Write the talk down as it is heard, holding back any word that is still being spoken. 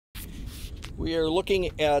We are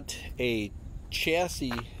looking at a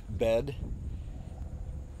chassis bed,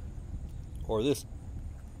 or this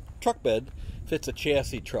truck bed fits a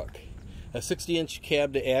chassis truck. A 60-inch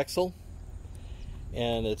cab to axle,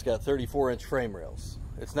 and it's got 34-inch frame rails.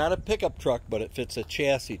 It's not a pickup truck, but it fits a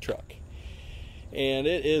chassis truck. And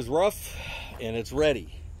it is rough, and it's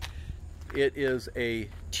ready. It is a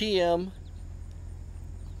TM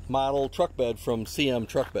model truck bed from CM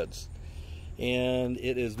Truck Beds. And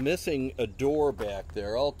it is missing a door back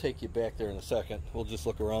there. I'll take you back there in a second. We'll just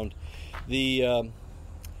look around. It's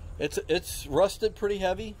rusted pretty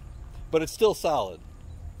heavy, but it's still solid.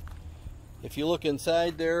 If you look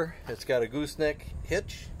inside there, it's got a gooseneck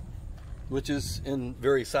hitch, which is in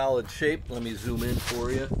very solid shape. Let me zoom in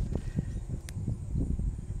for you.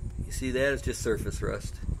 You see that? It's just surface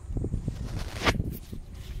rust.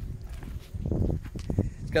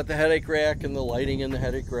 It's got the headache rack and the lighting in the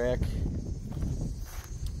headache rack.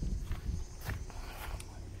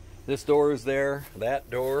 This door is there.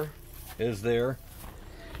 That door is there.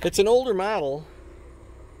 It's an older model.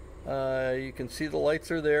 You can see the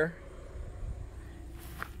lights are there.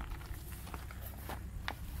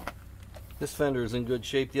 This fender is in good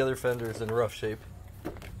shape. The other fender is in rough shape.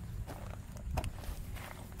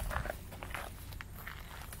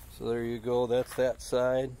 So there you go. That's that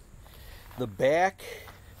side. The back.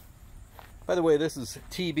 By the way, this is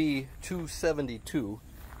TB272.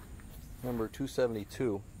 Number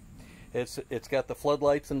 272. It's got the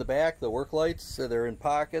floodlights in the back, the work lights, so they're in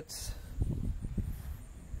pockets.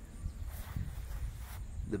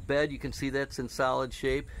 The bed, you can see that's in solid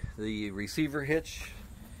shape. The receiver hitch,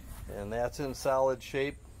 and that's in solid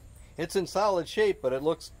shape. It's in solid shape, but it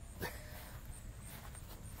looks,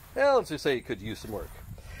 well, let's just say it could use some work.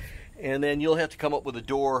 And then you'll have to come up with a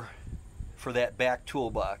door for that back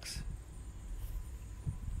toolbox.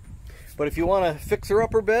 But if you want a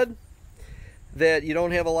fixer-upper bed that you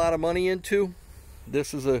don't have a lot of money into,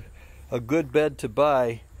 this is a good bed to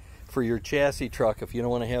buy for your chassis truck if you don't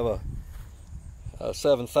want to have a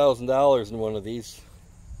 $7,000 in one of these.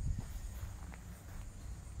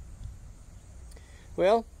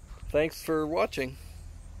 Well, thanks for watching.